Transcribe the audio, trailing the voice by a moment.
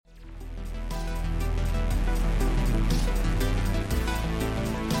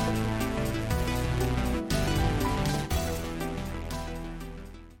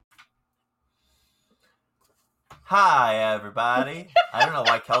Hi, everybody. I don't know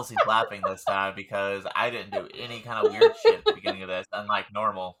why Kelsey's laughing this time because I didn't do any kind of weird shit at the beginning of this, unlike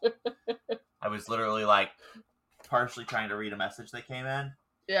normal. I was literally like partially trying to read a message that came in.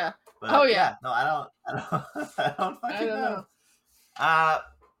 Yeah. But yeah, no, I don't fucking know.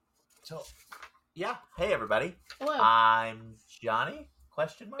 So yeah, hey everybody. Hello. I'm Johnny?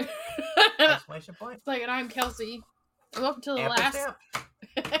 Question mark? Exclamation point. It's like, and I'm Kelsey. And welcome to the Amperstamp.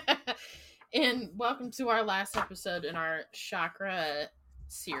 And welcome to our last episode in our chakra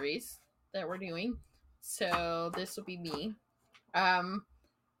series that we're doing. So this will be me. So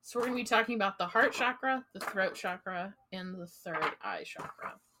we're going to be talking about the heart chakra, the throat chakra, and the third eye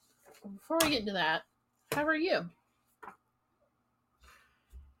chakra. Before we get into that, how are you?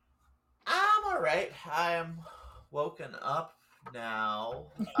 I'm all right. I am woken up now,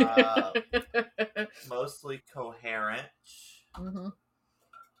 mostly coherent. Mm-hmm.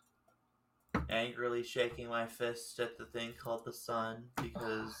 Angrily shaking my fist at the thing called the sun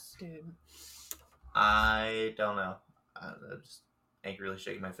because dude, I don't know. I'm just angrily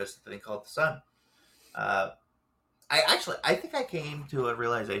shaking my fist at the thing called the sun. I think I came to a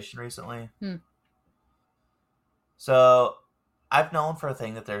realization recently. So I've known for a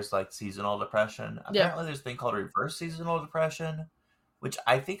thing that there's like seasonal depression. Apparently there's a thing called reverse seasonal depression, which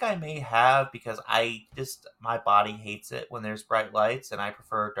I think I may have because my body hates it when there's bright lights and I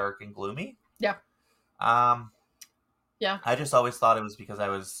prefer dark and gloomy. Yeah. Yeah. I just always thought it was because I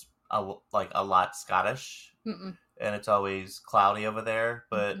was a lot Scottish. Mm-mm. And it's always cloudy over there.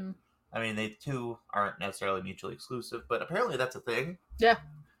 But I mean, they two aren't necessarily mutually exclusive, but apparently that's a thing. Yeah.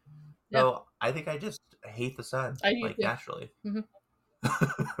 So I think I just hate the sun, naturally.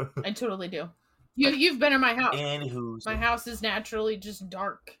 Mm-hmm. I totally do. You've been in my house. Anywho, my house is naturally just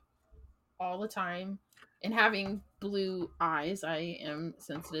dark all the time, and having blue eyes, I am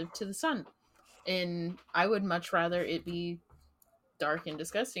sensitive to the sun, and I would much rather it be dark and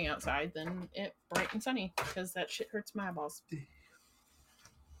disgusting outside than it bright and sunny because that shit hurts my eyeballs.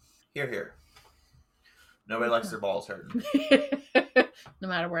 Here. Nobody likes their balls hurting. No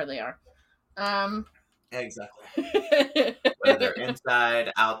matter where they are. Exactly. Whether they're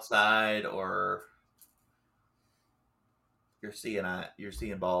inside, outside, or you're seeing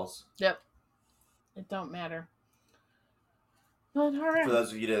balls. Yep. It don't matter. But, all right. For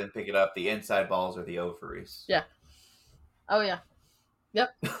those of you who didn't pick it up, the inside balls are the ovaries. Yeah. Oh yeah.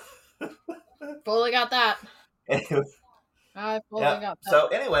 Yep. Fully got that. I fully got that. So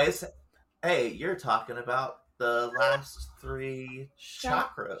anyways, hey, you're talking about the last three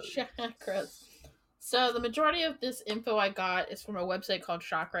chakras. So the majority of this info I got is from a website called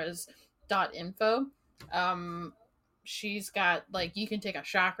chakras.info. She's got, like, you can take a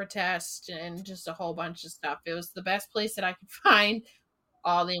chakra test and just a whole bunch of stuff. It was the best place that I could find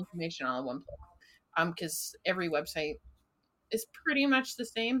all the information all in one place. Because every website is pretty much the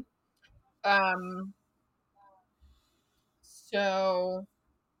same. So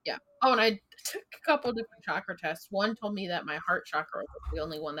yeah. Oh, and I took a couple different chakra tests. One told me that my heart chakra was the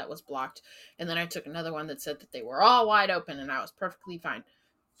only one that was blocked. And then I took another one that said that they were all wide open and I was perfectly fine.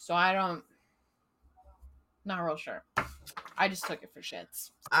 So not real sure. I just took it for shits.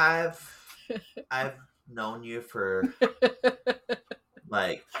 I've known you for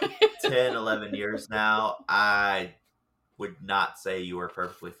like 10, 11 years now. I would not say you were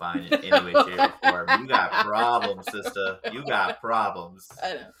perfectly fine in any way, shape, or form. You got problems, sister. You got problems.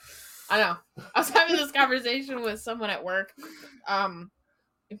 I know. I was having this conversation with someone at work,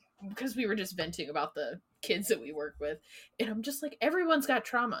 because we were just venting about the kids that we work with, and I'm just like, everyone's got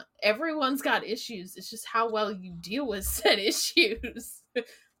trauma. Everyone's got issues. It's just how well you deal with said issues.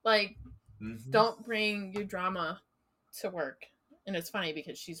 Like, don't bring your drama to work. And it's funny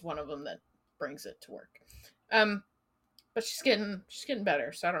because she's one of them that brings it to work. But she's getting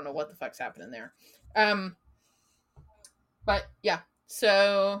better, so I don't know what the fuck's happening there. But yeah,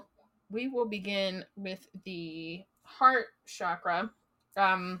 so we will begin with the heart chakra.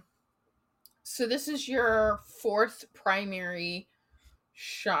 So this is your fourth primary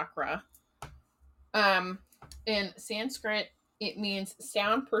chakra. In Sanskrit, it means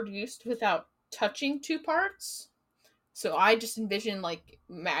sound produced without touching two parts. So I just envision like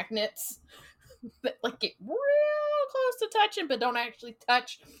magnets that like get real close to touching but don't actually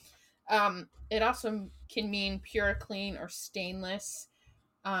touch. It also can mean pure, clean, or stainless.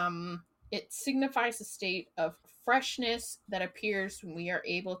 It signifies a state of freshness that appears when we are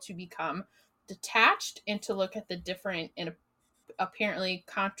able to become detached and to look at the different and apparently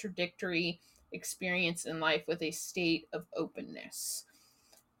contradictory experience in life with a state of openness.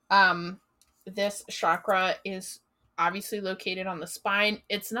 This chakra is obviously located on the spine.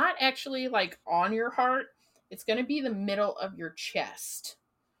 It's not actually like on your heart. it's going to be the middle of your chest.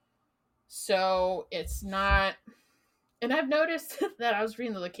 So it's not, and I've noticed that I was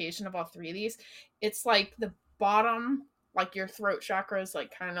reading the location of all three of these. It's like the bottom, like your throat chakra is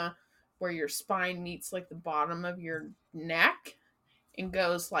like kind of where your spine meets like the bottom of your neck and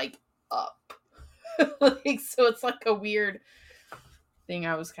goes like up. Like, so it's like a weird thing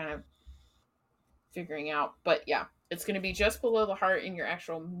I was kind of figuring out. But yeah, it's going to be just below the heart in your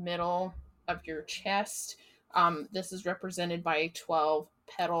actual middle of your chest. This is represented by a 12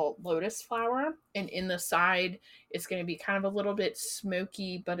 petal lotus flower. And in the side, it's going to be kind of a little bit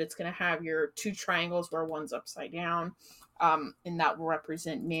smoky, but it's going to have your two triangles where one's upside down. And that will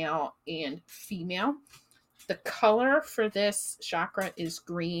represent male and female. The color for this chakra is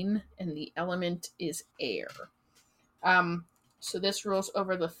green, and the element is air. So this rules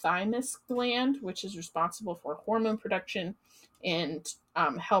over the thymus gland, which is responsible for hormone production and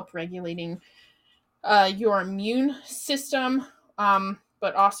help regulating your immune system.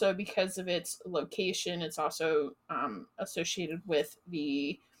 But also because of its location, it's also associated with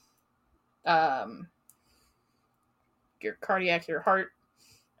the your cardiac, your heart,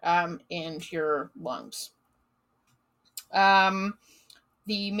 and your lungs.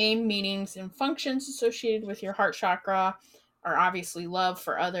 The main meanings and functions associated with your heart chakra are obviously love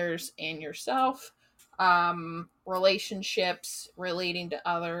for others and yourself, relationships, relating to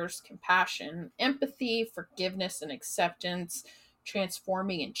others, compassion, empathy, forgiveness and acceptance,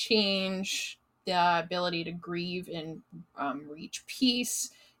 transforming and change, the ability to grieve and reach peace,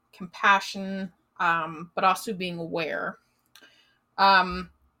 compassion, but also being aware.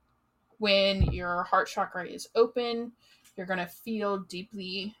 When your heart chakra is open, you're going to feel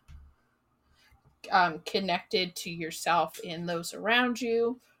deeply connected to yourself and those around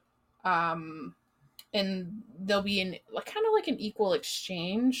you. And there'll be kind of like an equal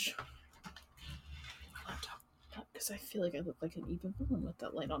exchange. Because I feel like I look like an evil villain with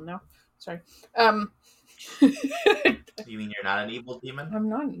that light on now. Sorry. You mean you're not an evil demon? I'm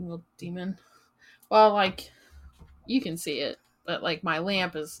not an evil demon. Well, like, you can see it, but like my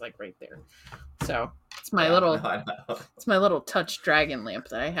lamp is like right there. So it's my it's my little touch dragon lamp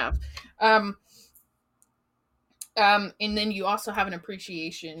that I have. And then you also have an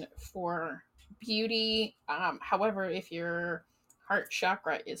appreciation for beauty. However, if your heart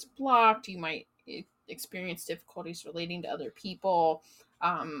chakra is blocked, you might experience difficulties relating to other people.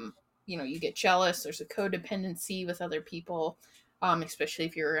 You get jealous. There's a codependency with other people, especially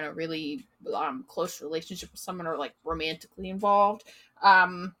if you're in a really close relationship with someone or like romantically involved.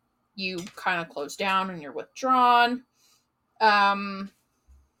 You kind of close down and you're withdrawn.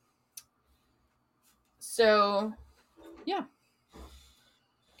 So, yeah.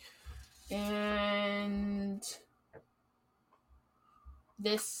 And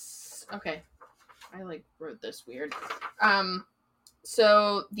this, okay, I like wrote this weird.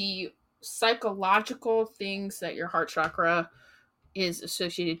 So the psychological things that your heart chakra is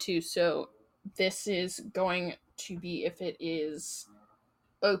associated to. So this is going to be if it is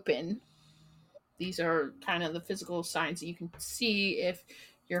open. These are kind of the physical signs that you can see if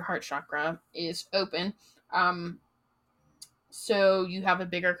your heart chakra is open. So you have a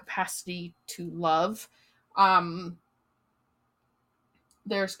bigger capacity to love. You're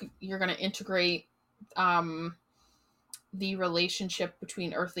going to integrate the relationship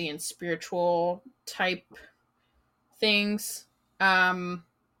between earthly and spiritual type things. You're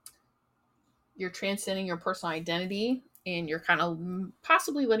transcending your personal identity and you're kind of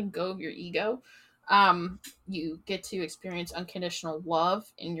possibly letting go of your ego. You get to experience unconditional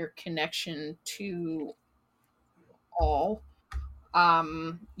love in your connection to all.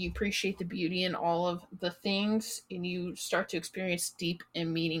 You appreciate the beauty in all of the things, and you start to experience deep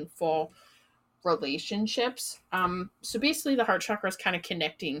and meaningful relationships. So basically, the heart chakra is kind of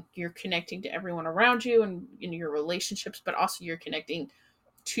connecting. You're connecting to everyone around you and in your relationships, but also you're connecting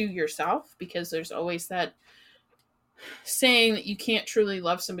to yourself because there's always that saying that you can't truly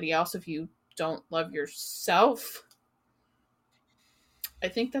love somebody else if you don't love yourself. I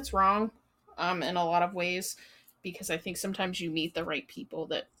think that's wrong in a lot of ways because I think sometimes you meet the right people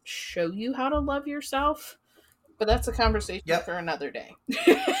that show you how to love yourself. But that's a conversation for another day.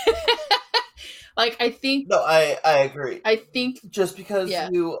 Like, I think... No, I agree. I think... Just because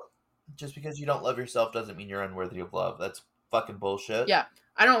you don't love yourself doesn't mean you're unworthy of love. That's fucking bullshit. Yeah,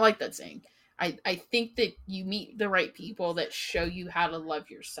 I don't like that saying. I think that you meet the right people that show you how to love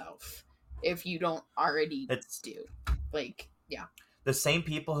yourself if you don't already do. Like, yeah. The same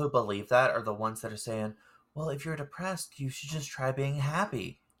people who believe that are the ones that are saying, well, if you're depressed, you should just try being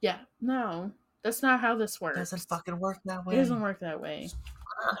happy. Yeah, no. That's not how this works. It doesn't fucking work that way. It doesn't work that way.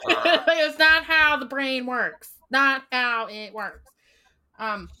 It's not how the brain works. Not how it works.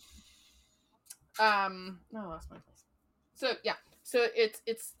 I lost my place. So yeah, so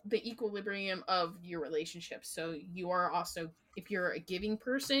it's the equilibrium of your relationship. So you are also, if you're a giving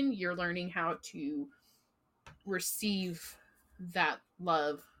person, you're learning how to receive that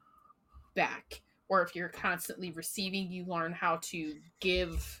love back. Or if you're constantly receiving, you learn how to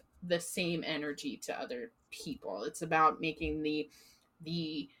give the same energy to other people. It's about making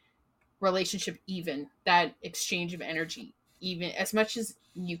the relationship even, that exchange of energy even, as much as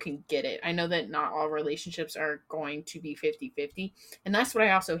you can get it. I know that not all relationships are going to be 50-50, and that's what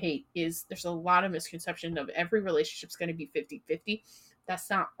I also hate, is there's a lot of misconception of every relationship's going to be 50-50. That's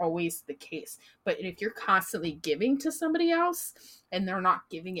not always the case. But if you're constantly giving to somebody else and they're not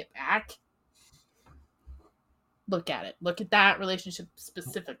giving it back, look at it. Look at that relationship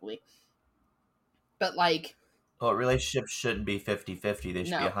specifically. But like, Well, relationships shouldn't be 50-50. They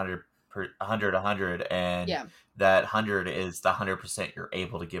should be no. 100, and Yeah. that 100 is the 100% you're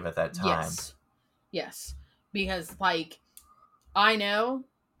able to give at that time. Yes. Because like, I know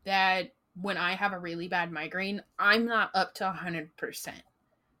that when I have a really bad migraine, I'm not up to 100%.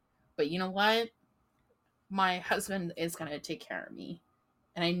 But you know what? My husband is going to take care of me.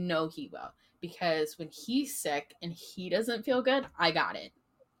 And I know he will. Because when he's sick and he doesn't feel good, I got it.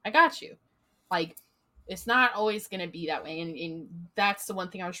 I got you. Like, it's not always going to be that way. And that's the one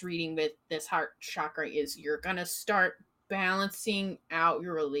thing I was reading with this heart chakra, is you're going to start balancing out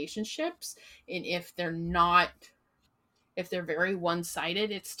your relationships. And if they're very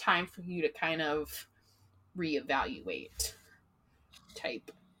one-sided, it's time for you to kind of reevaluate type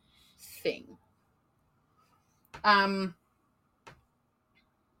thing.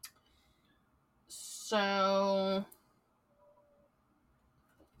 So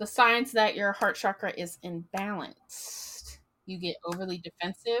the signs that your heart chakra is imbalanced: you get overly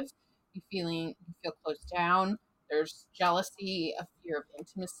defensive, you feel closed down, there's jealousy, a fear of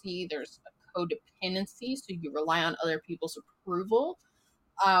intimacy, there's a codependency, so you rely on other people's approval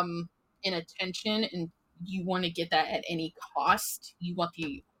and attention, and you want to get that at any cost.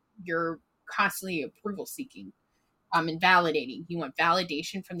 You're constantly approval seeking, and validating. You want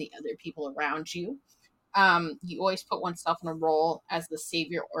validation from the other people around you. You always put oneself in a role as the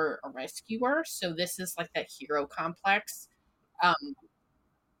savior or a rescuer. So this is like that hero complex.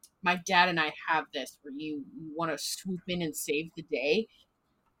 My dad and I have this, where you want to swoop in and save the day,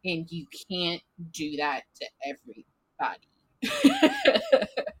 and you can't do that to everybody.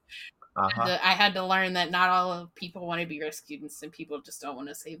 I had to learn that not all people want to be rescued, and some people just don't want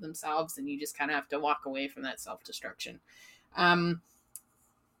to save themselves, and you just kind of have to walk away from that self-destruction.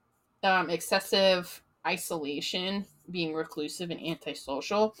 Excessive isolation, being reclusive and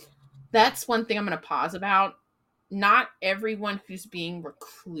antisocial. That's one thing I'm going to pause about. Not everyone who's being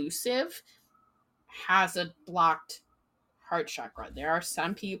reclusive has a blocked heart chakra. There are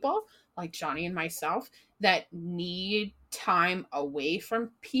some people, like Johnny and myself, that need time away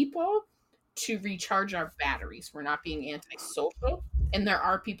from people to recharge our batteries. We're not being antisocial. And there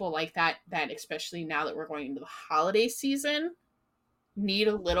are people like that, especially now that we're going into the holiday season, need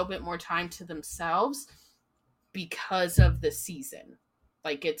a little bit more time to themselves because of the season.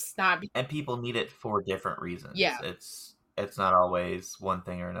 Like, it's not. And people need it for different reasons. Yeah. It's not always one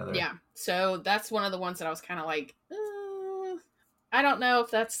thing or another. Yeah. So that's one of the ones that I was kind of like, I don't know if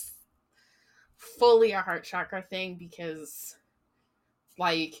that's fully a heart chakra thing, because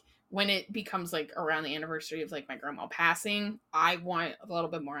like when it becomes like around the anniversary of like my grandma passing, I want a little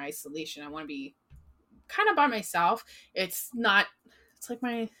bit more isolation. I want to be kind of by myself. It's like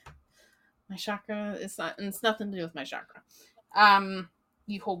my chakra. It's nothing to do with my chakra.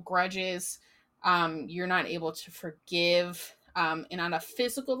 You hold grudges. You're not able to forgive. And on a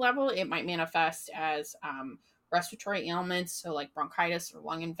physical level, it might manifest as respiratory ailments, so like bronchitis or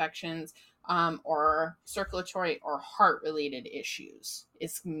lung infections, or circulatory or heart related issues.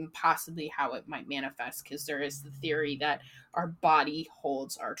 It's possibly how it might manifest, because there is the theory that our body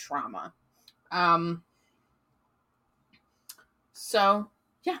holds our trauma. So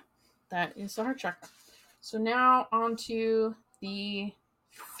yeah, that is the heart chakra. So now on to the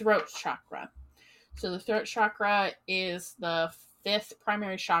throat chakra. So the throat chakra is the 5th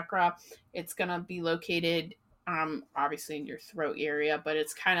primary chakra. It's going to be located obviously in your throat area, but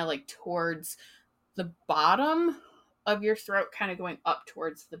it's kind of like towards the bottom of your throat, kind of going up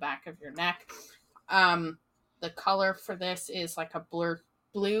towards the back of your neck. The color for this is like a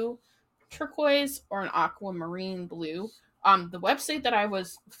blue turquoise or an aquamarine blue. The website that I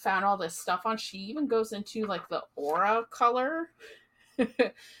found all this stuff on, she even goes into like the aura color,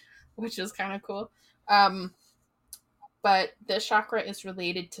 which is kind of cool. But this chakra is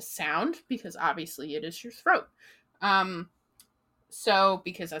related to sound because obviously it is your throat. So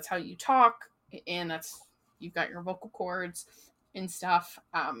because that's how you talk, and that's you've got your vocal cords and stuff.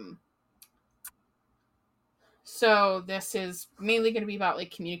 So this is mainly going to be about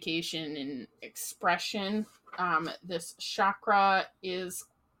like communication and expression. This chakra is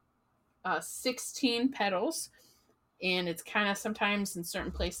 16 petals, and it's kind of sometimes in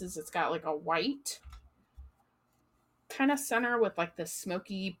certain places it's got like a white kind of center with like this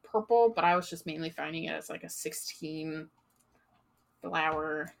smoky purple, but I was just mainly finding it as like a 16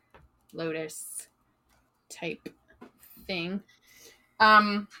 flower lotus type thing.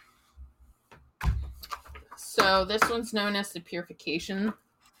 Um, so this one's known as the purification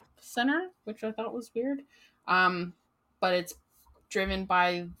center, which I thought was weird. But it's driven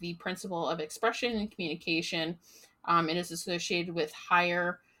by the principle of expression and communication. It is associated with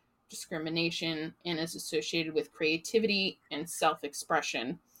higher discrimination and is associated with creativity and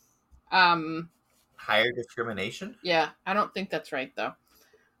self-expression. Higher discrimination? Yeah, I don't think that's right though.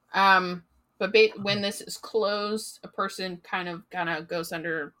 But when this is closed, a person kind of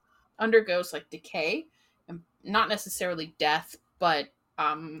undergoes like decay, and not necessarily death, but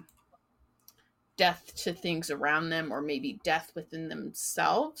death to things around them, or maybe death within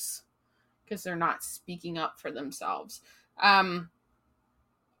themselves because they're not speaking up for themselves.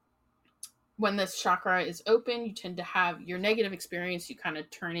 When this chakra is open, you tend to have your negative experience, you kind of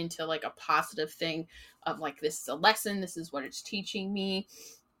turn into like a positive thing of like, this is a lesson, this is what it's teaching me,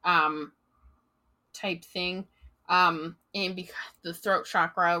 type thing. And because the throat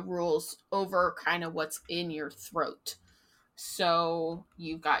chakra rules over kind of what's in your throat. So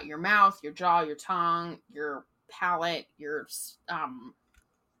you've got your mouth, your jaw, your tongue, your palate, your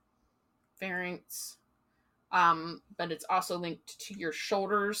pharynx, but it's also linked to your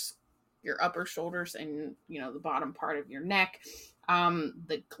shoulders, your upper shoulders, and the bottom part of your neck.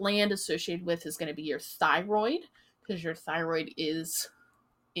 The gland associated with is going to be your thyroid, because your thyroid is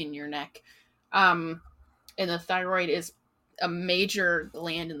in your neck. And the thyroid is a major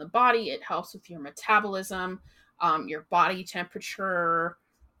gland in the body. It helps with your metabolism, your body temperature,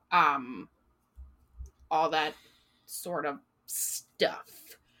 all that sort of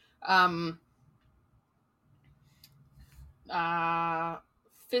stuff.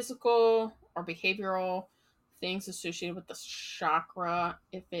 Physical or behavioral things associated with the chakra,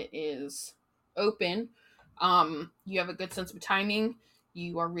 if it is open, you have a good sense of timing.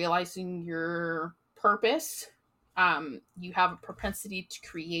 You are realizing your purpose. You have a propensity to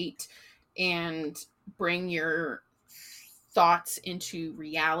create and bring your thoughts into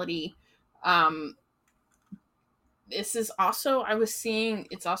reality. This is also, I was seeing,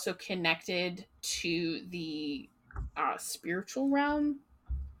 it's also connected to the spiritual realm,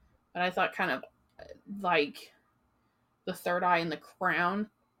 but I thought kind of like the third eye and the crown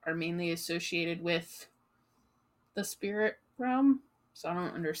are mainly associated with the spirit realm. So I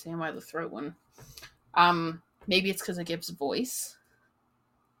don't understand why the throat one. Maybe it's because it gives voice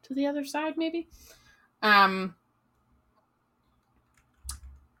to the other side, maybe. But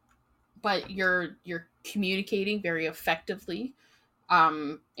you're communicating very effectively,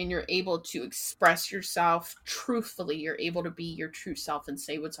 and you're able to express yourself truthfully. You're able to be your true self and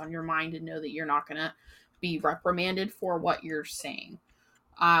say what's on your mind, and know that you're not going to be reprimanded for what you're saying.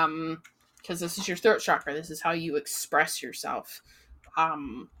 Because this is your throat chakra. This is how you express yourself.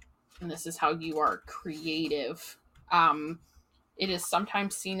 And this is how you are creative. It is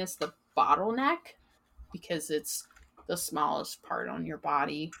sometimes seen as the bottleneck because it's the smallest part on your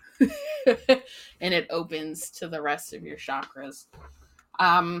body and it opens to the rest of your chakras.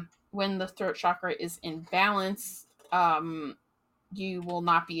 When the throat chakra is in balance, you will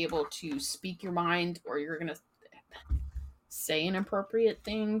not be able to speak your mind, or you're going to say inappropriate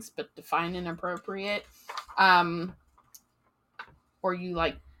things but define inappropriate, or you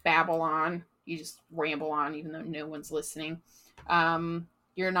like babble on, you just ramble on even though no one's listening.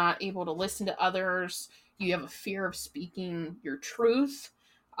 You're not able to listen to others. You have a fear of speaking your truth.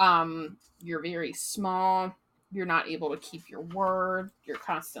 You're very small. You're not able to keep your word. You're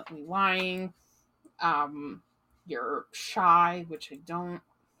constantly lying. You're shy, which I don't.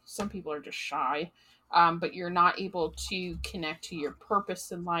 Some people are just shy. But you're not able to connect to your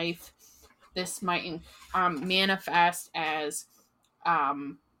purpose in life. This might manifest as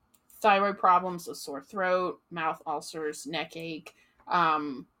thyroid problems, a sore throat, mouth ulcers, neck ache,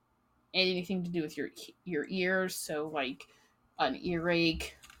 anything to do with your ears. So like an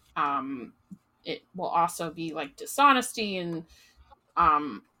earache. It will also be like dishonesty, and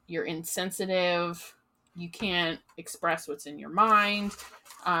you're insensitive. You can't express what's in your mind,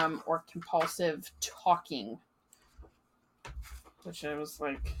 or compulsive talking. which I was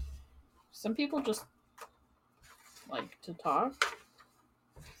like, some people just like to talk.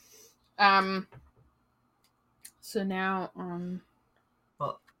 So now,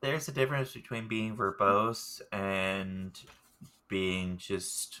 Well, there's a difference between being verbose and being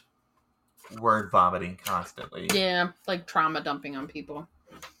just word vomiting constantly. yeah, like trauma dumping on people.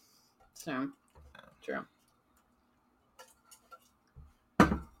 So, true.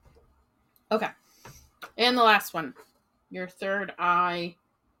 Okay. And the last one, your third eye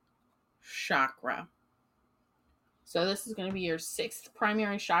chakra. So this is going to be your sixth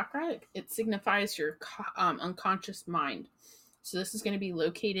primary chakra. It signifies your unconscious mind. So this is going to be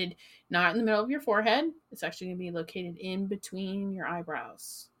located not in the middle of your forehead. It's actually going to be located in between your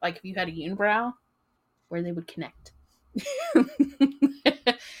eyebrows. Like if you had a unibrow, where they would connect.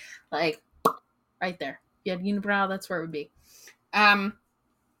 Like right there. If you had unibrow, that's where it would be.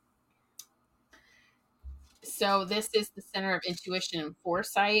 So this is the center of intuition and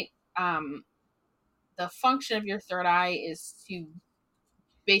foresight. The function of your third eye is to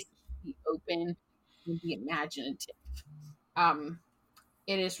basically be open and be imaginative.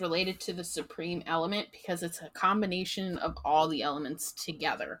 It is related to the supreme element because it's a combination of all the elements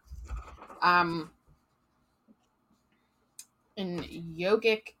together. In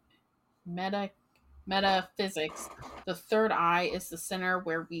yogic metaphysics, the third eye is the center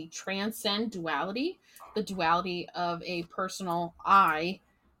where we transcend duality, the duality of a personal I,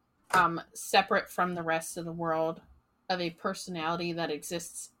 separate from the rest of the world, of a personality that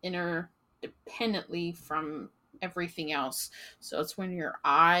exists interdependently from everything else. So it's when your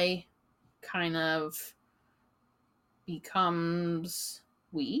I kind of becomes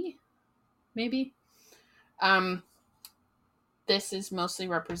we, maybe. This is mostly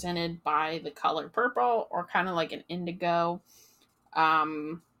represented by the color purple or kind of like an indigo.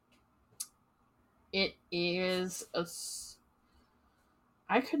 It is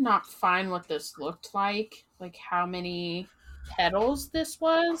I could not find what this looked like how many petals this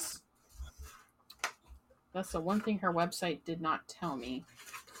was. That's the one thing her website did not tell me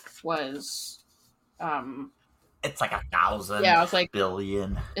was It's like 1,000 yeah, I was like,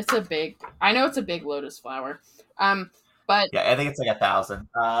 billion. I know it's a big lotus flower. But yeah, I think it's like 1,000.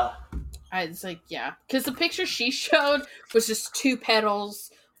 I was like, yeah, because the picture she showed was just two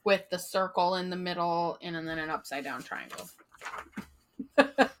petals with the circle in the middle and then an upside down triangle.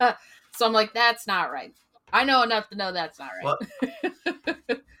 So I'm like, that's not right. I know enough to know that's not right.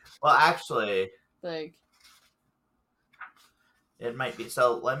 Well, actually, like, it might be.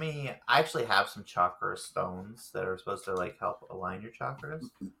 So I actually have some chakra stones that are supposed to like help align your chakras,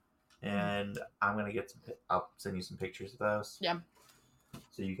 and I'm gonna get some. I'll send you some pictures of those. Yeah.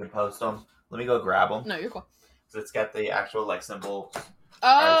 So you can post them. Let me go grab them. No, you're cool. So it's got the actual like symbols.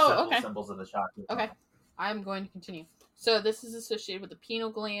 Oh, okay. Symbols of the chakras. Okay, I'm going to continue. So this is associated with the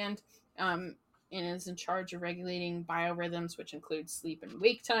pineal gland, and is in charge of regulating biorhythms, which include sleep and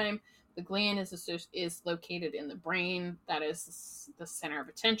wake time. The gland is located in the brain. That is the center of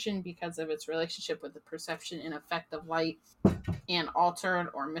attention because of its relationship with the perception and effect of light and altered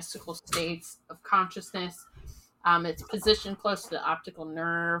or mystical states of consciousness. It's positioned close to the optical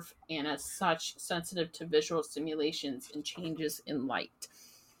nerve and, as such, sensitive to visual stimulations and changes in light.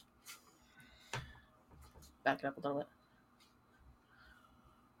 Back it up a little bit.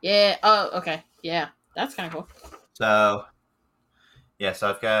 Yeah. Oh, okay. Yeah, that's kind of cool. So, yeah. So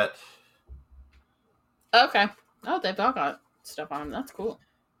I've got. Okay. Oh, they've all got stuff on them. That's cool.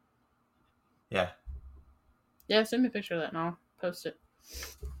 Yeah. Yeah, send me a picture of that and I'll post it.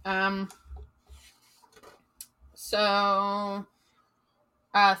 So,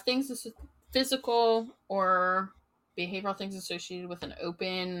 things physical or behavioral things associated with an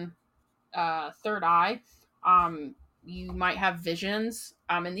open third eye. You might have visions,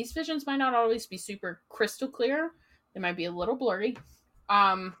 and these visions might not always be super crystal clear. They might be a little blurry.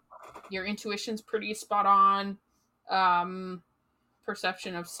 Your intuition's pretty spot on.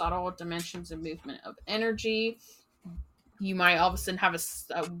 Perception of subtle dimensions and movement of energy. You might all of a sudden have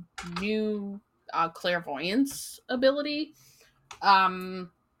a new clairvoyance ability.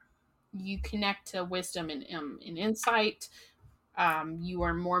 You connect to wisdom and insight. You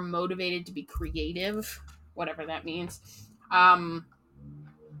are more motivated to be creative, whatever that means.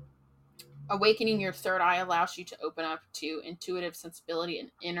 Awakening your third eye allows you to open up to intuitive sensibility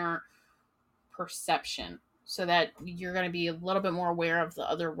and inner perception, so that you're going to be a little bit more aware of the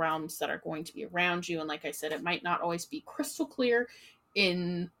other realms that are going to be around you. And like I said, it might not always be crystal clear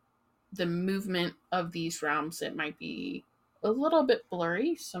in the movement of these realms. It might be a little bit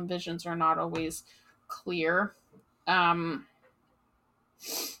blurry. Some visions are not always clear.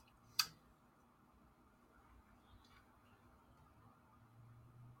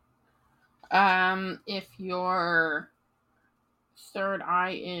 If your third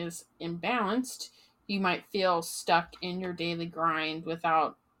eye is imbalanced, you might feel stuck in your daily grind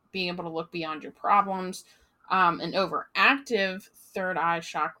without being able to look beyond your problems. An overactive third eye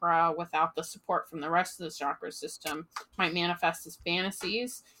chakra without the support from the rest of the chakra system might manifest as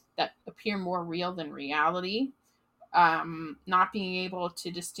fantasies that appear more real than reality. Not being able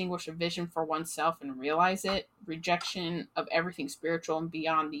to distinguish a vision for oneself and realize it, rejection of everything spiritual and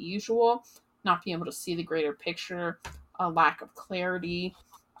beyond the usual, not being able to see the greater picture, a lack of clarity,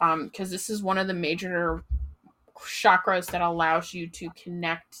 because this is one of the major chakras that allows you to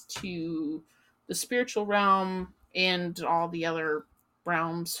connect to the spiritual realm and all the other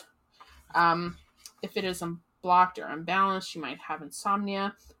realms. Um, if it is blocked or unbalanced, you might have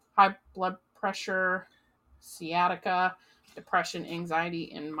insomnia, high blood pressure, sciatica, depression,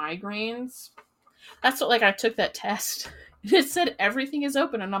 anxiety, and migraines. That's what, like, I took that test. It said everything is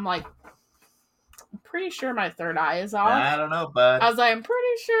open, and I'm like, I'm pretty sure my third eye is off. I don't know, bud. I was like, I'm pretty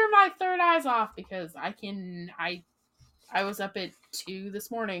sure my third eye's off because I was up at 2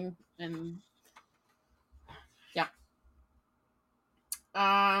 this morning, and yeah.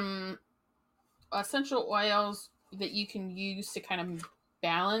 Essential oils that you can use to kind of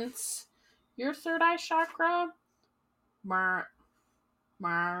balance your third eye chakra: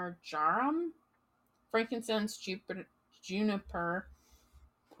 marjoram, frankincense, juniper,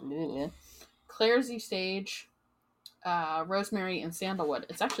 clairsy sage, rosemary, and sandalwood.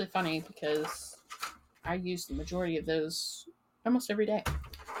 It's actually funny because I use the majority of those almost every day,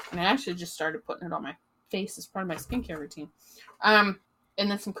 and I actually just started putting it on my face as part of my skincare routine. And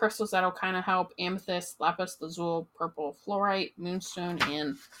then some crystals that'll kind of help: amethyst, lapis lazuli, purple fluorite, moonstone,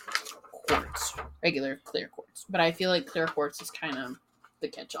 and quartz, regular clear quartz. But I feel like clear quartz is kind of the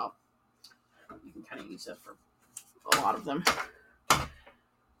catch-all. You can kind of use it for a lot of them.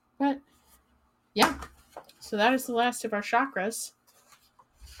 But yeah, so that is the last of our chakras.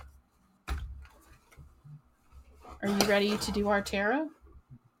 Are you ready to do our tarot?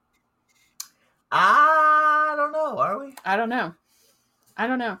 I don't know. Are we? I don't know.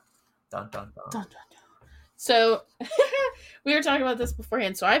 Dun, dun, dun. Dun, dun, dun. So we were talking about this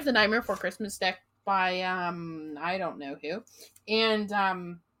beforehand. So I have the Nightmare Before Christmas deck by I don't know who, and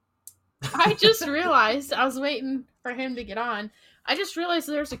I just realized, I was waiting for him to get on. I just realized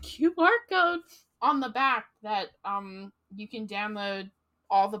there's a QR code on the back that you can download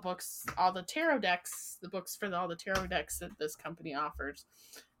all the books, all the tarot decks, the books for all the tarot decks that this company offers.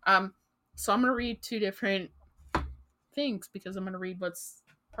 So I'm gonna read 2 different things because I'm gonna read what's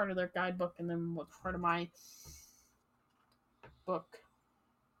part of their guidebook and then what's part of my book.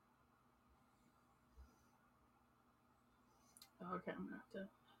 Okay, I'm gonna have to.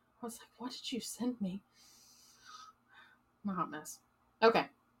 I was like, what did you send me? I'm a hot mess. Okay.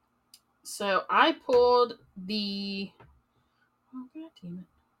 So I pulled the. Oh, god damn it.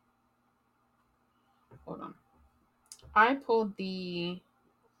 Hold on. I pulled the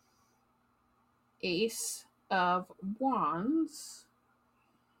Ace of Wands.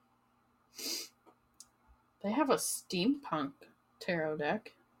 They have a steampunk tarot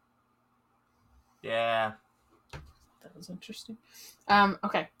deck. Yeah. That was interesting.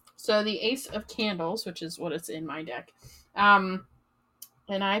 Okay. So the Ace of Candles, which is what it's in my deck. And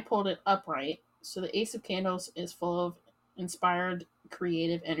I pulled it upright. So the Ace of Candles is full of inspired,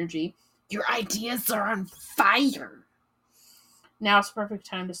 creative energy. Your ideas are on fire. Now is the perfect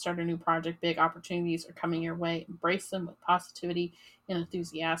time to start a new project. Big opportunities are coming your way. Embrace them with positivity and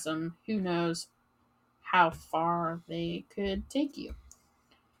enthusiasm. Who knows how far they could take you.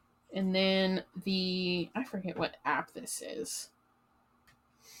 And then I forget what app this is.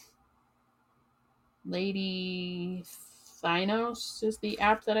 Lady Thynos is the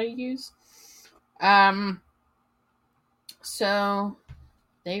app that I use. So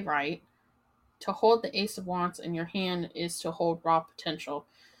they write, to hold the Ace of Wands in your hand is to hold raw potential.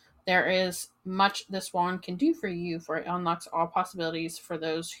 There is much this wand can do for you, for it unlocks all possibilities for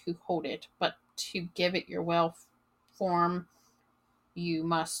those who hold it. But to give it your well form, you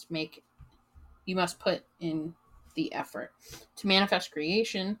must put in the effort. To manifest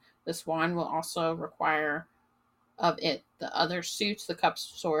creation, this wand will also require of it the other suits, the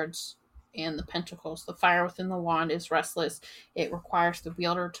cups, swords, and the pentacles. The fire within the wand is restless. It requires the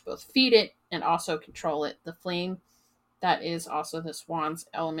wielder to both feed it and also control it. The flame that is also this wand's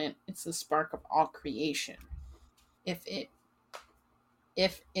element. It's the spark of all creation. If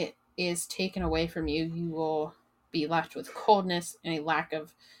it is taken away from you, you will be left with coldness and a lack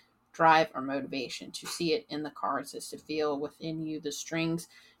of drive or motivation. To see it in the cards is to feel within you the strings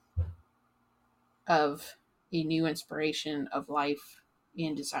of a new inspiration of life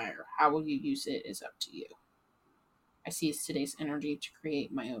and desire. How will you use it is up to you. I seize today's energy to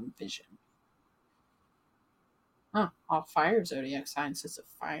create my own vision. Huh. All fire zodiac signs is a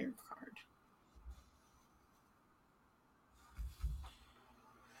fire card.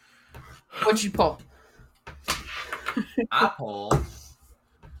 What'd you pull? I pulled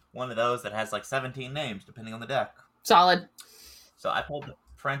one of those that has like 17 names, depending on the deck. Solid. So I pulled the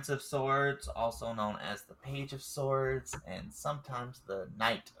Prince of Swords, also known as the Page of Swords, and sometimes the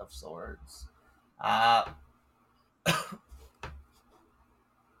Knight of Swords.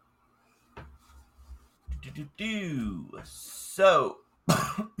 So,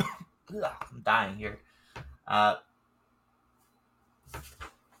 I'm dying here.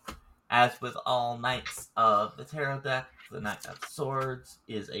 As with all knights of the tarot deck, the Knight of Swords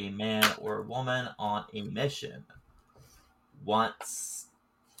is a man or woman on a mission. Once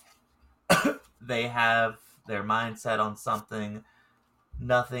they have their mindset on something,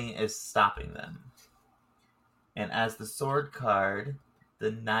 nothing is stopping them. And as the sword card,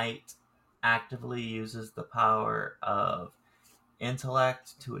 the knight actively uses the power of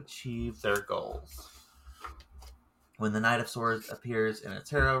intellect to achieve their goals. When the Knight of Swords appears in a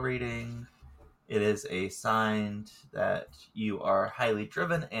tarot reading, it is a sign that you are highly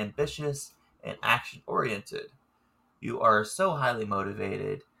driven, ambitious, and action-oriented. You are so highly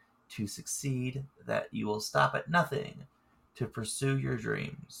motivated to succeed that you will stop at nothing to pursue your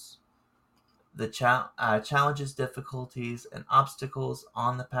dreams. The challenges, difficulties, and obstacles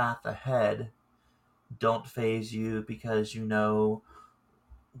on the path ahead don't faze you because you know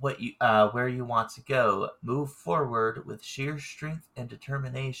where you want to go. Move forward with sheer strength and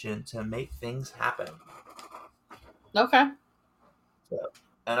determination to make things happen. Okay. So,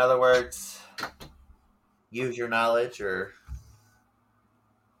 in other words, use your knowledge or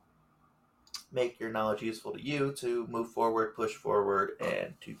make your knowledge useful to you to move forward, push forward,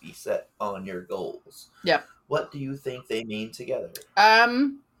 and to be set on your goals. Yeah. What do you think they mean together?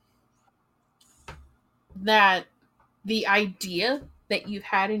 That the idea that you've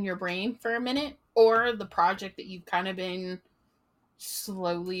had in your brain for a minute, or the project that you've kind of been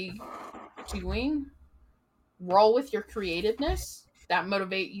slowly doing, roll with your creativeness. That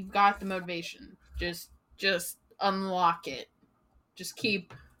motivate, you've got the motivation. Just unlock it. Just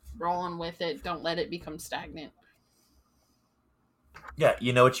keep rolling with it. Don't let it become stagnant. Yeah,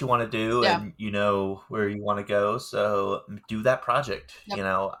 you know what you want to do, Yeah. and you know where you want to go. So do that project. Yep. You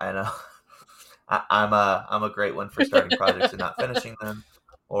know, I know. I'm a great one for starting projects and not finishing them,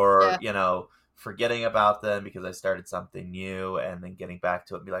 or forgetting about them because I started something new and then getting back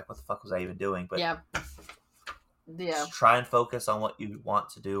to it and be like, what the fuck was I even doing? But just try and focus on what you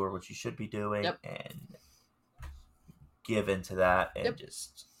want to do or what you should be doing, and give into that and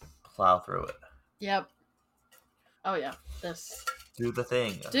just plow through it. Yep. Oh yeah. Do the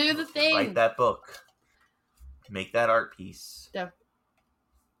thing. Do the thing. Write that book. Make that art piece. Yep.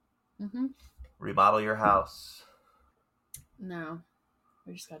 Mm-hmm. Remodel your house. No.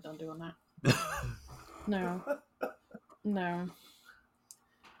 We just got done doing that. No. I'm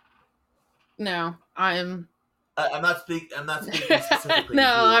not speaking specifically.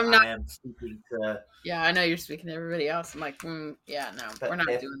 No, I'm not. I am speaking to. Yeah, I know you're speaking to everybody else. I'm like, yeah, no, we're not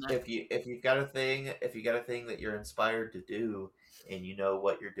doing that. If you've got a thing that you're inspired to do, and you know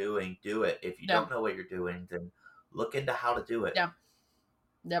what you're doing, do it. If you don't know what you're doing, then look into how to do it. Yeah.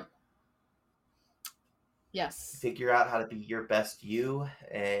 Yep. Yes. Figure out how to be your best you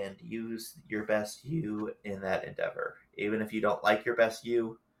and use your best you in that endeavor. Even if you don't like your best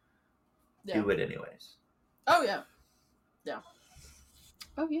you, do it anyways. Oh yeah. Yeah.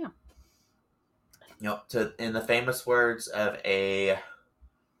 Oh yeah. In the famous words of a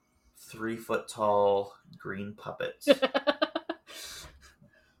 3-foot tall green puppet,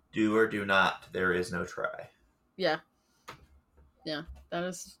 do or do not, there is no try. Yeah. Yeah.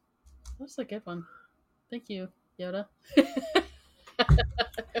 That's a good one. Thank you, Yoda.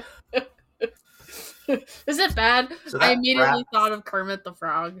 Is it bad? So I immediately thought of Kermit the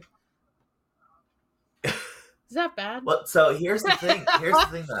Frog. Is that bad? Well, so here's the thing.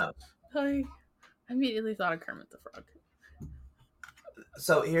 Though. I immediately thought of Kermit the Frog.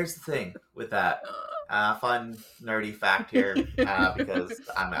 So here's the thing with that. Fun, nerdy fact here, because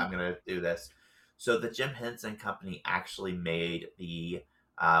I'm going to do this. So the Jim Henson Company actually made the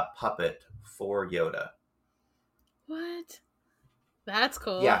puppet for Yoda. What? That's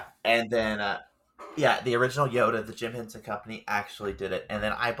cool. Yeah, and then the original Yoda, the Jim Henson Company actually did it, and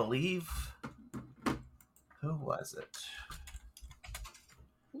then I believe, who was it?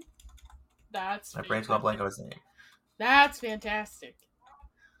 My brain's going blank on his name. That's fantastic.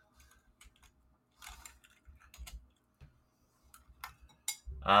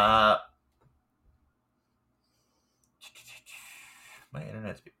 Uh, my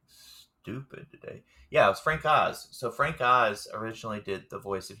internet's being stupid today. Yeah, it was Frank Oz. So Frank Oz originally did the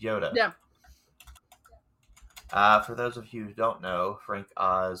voice of Yoda. Yeah. For those of you who don't know, Frank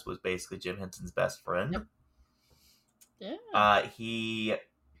Oz was basically Jim Henson's best friend. Yep. Yeah.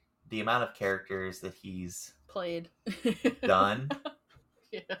 The amount of characters that he's Played. done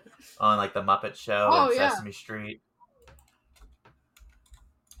Yeah. on like the Muppet Show Oh, and yeah. Sesame Street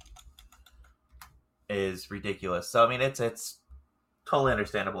is ridiculous. So I mean, it's totally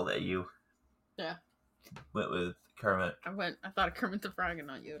understandable that you went with Kermit. I thought of Kermit the Frog and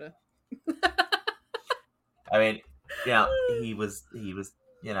not Yoda. I mean, he was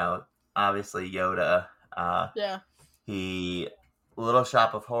obviously Yoda. Yeah. He Little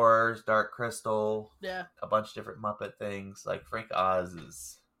Shop of Horrors, Dark Crystal, Yeah. a bunch of different Muppet things. Like Frank Oz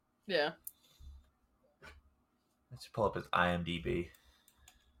is. Yeah. Let's pull up his IMDb.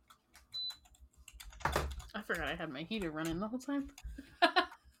 I forgot I had my heater running the whole time.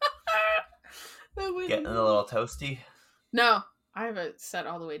 Getting a little toasty. No, I have it set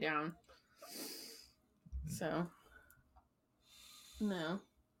all the way down. So, no.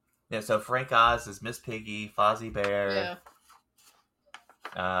 Yeah, so Frank Oz is Miss Piggy, Fozzie Bear. Yeah.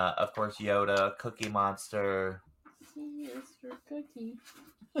 Of course, Yoda, Cookie Monster. Mr. Cookie.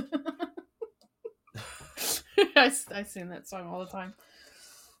 I sing that song all the time.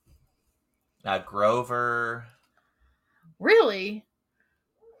 Grover. Really?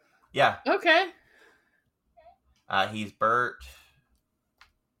 Yeah. Okay. He's Bert.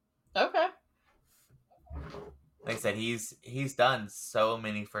 Okay. Like I said, he's done so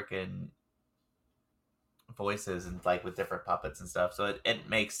many freaking voices and like with different puppets and stuff, so it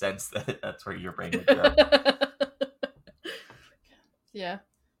makes sense that that's where your brain would go. Yeah,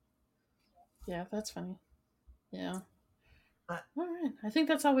 that's funny. Yeah. All right, I think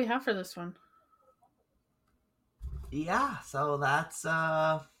that's all we have for this one. Yeah, so that's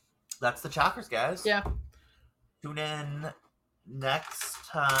the Chakras, guys. Yeah. Tune in next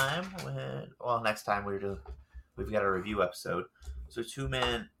time next time we've got a review episode. So tune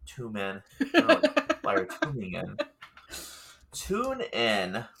in. While you're tuning in, tune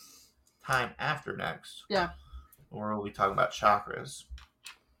in time after next. Yeah. Where we'll be talking about chakras.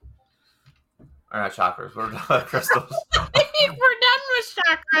 Or not chakras. We're talking about crystals. We're done with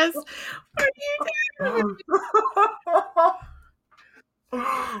chakras. What are you doing?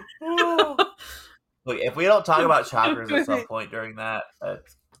 Look, if we don't talk about chakras at some point during that,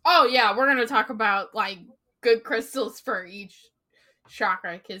 oh yeah, we're gonna talk about like good crystals for each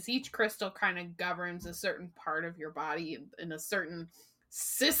chakra, because each crystal kind of governs a certain part of your body in a certain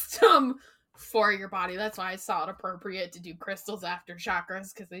system for your body. That's why I saw it appropriate to do crystals after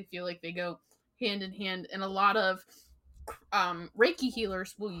chakras, because they feel like they go hand in hand. And a lot of Reiki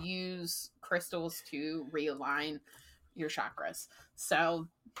healers will use crystals to realign your chakras. So,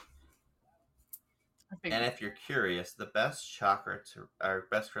 and if you're curious, the best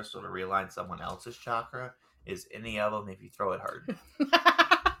best crystal to realign someone else's chakra is any of them if you throw it hard.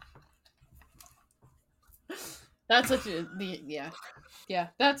 That's what you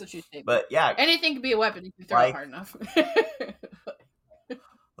that's what you say. But yeah, anything can be a weapon if you throw it hard enough.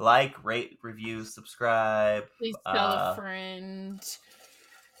 Like, rate, review, subscribe. Please tell a friend.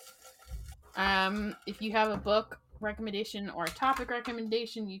 If you have a book recommendation or a topic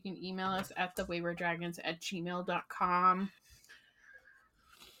recommendation, you can email us at thewaywardragons@gmail.com.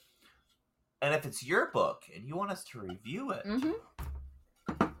 And if it's your book and you want us to review it,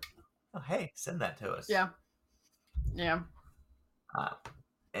 hey, send that to us. Yeah.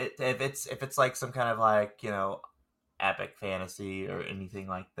 If it's like some kind of like, epic fantasy or anything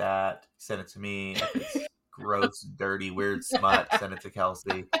like that, send it to me. If it's gross, dirty, weird smut, send it to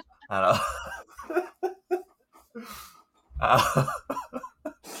Kelsey. I don't know.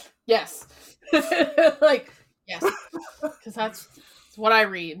 Yes. Yes. Because that's what I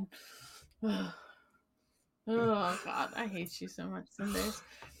read. Oh God, I hate you so much some days.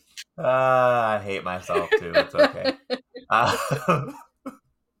 I hate myself too. It's okay.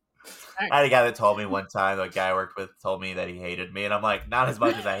 I had a guy that told me one time, the guy I worked with told me that he hated me, and I'm like, not as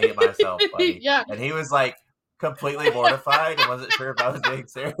much as I hate myself, buddy. Yeah. And he was like completely mortified and wasn't sure if I was being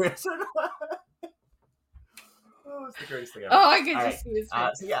serious or not. Oh, it's the greatest thing ever. Oh, I can just see his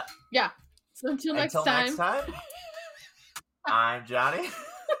face. So yeah. Yeah. So until next time, I'm Johnny.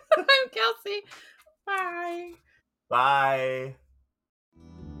 I'm Kelsey. Bye. Bye.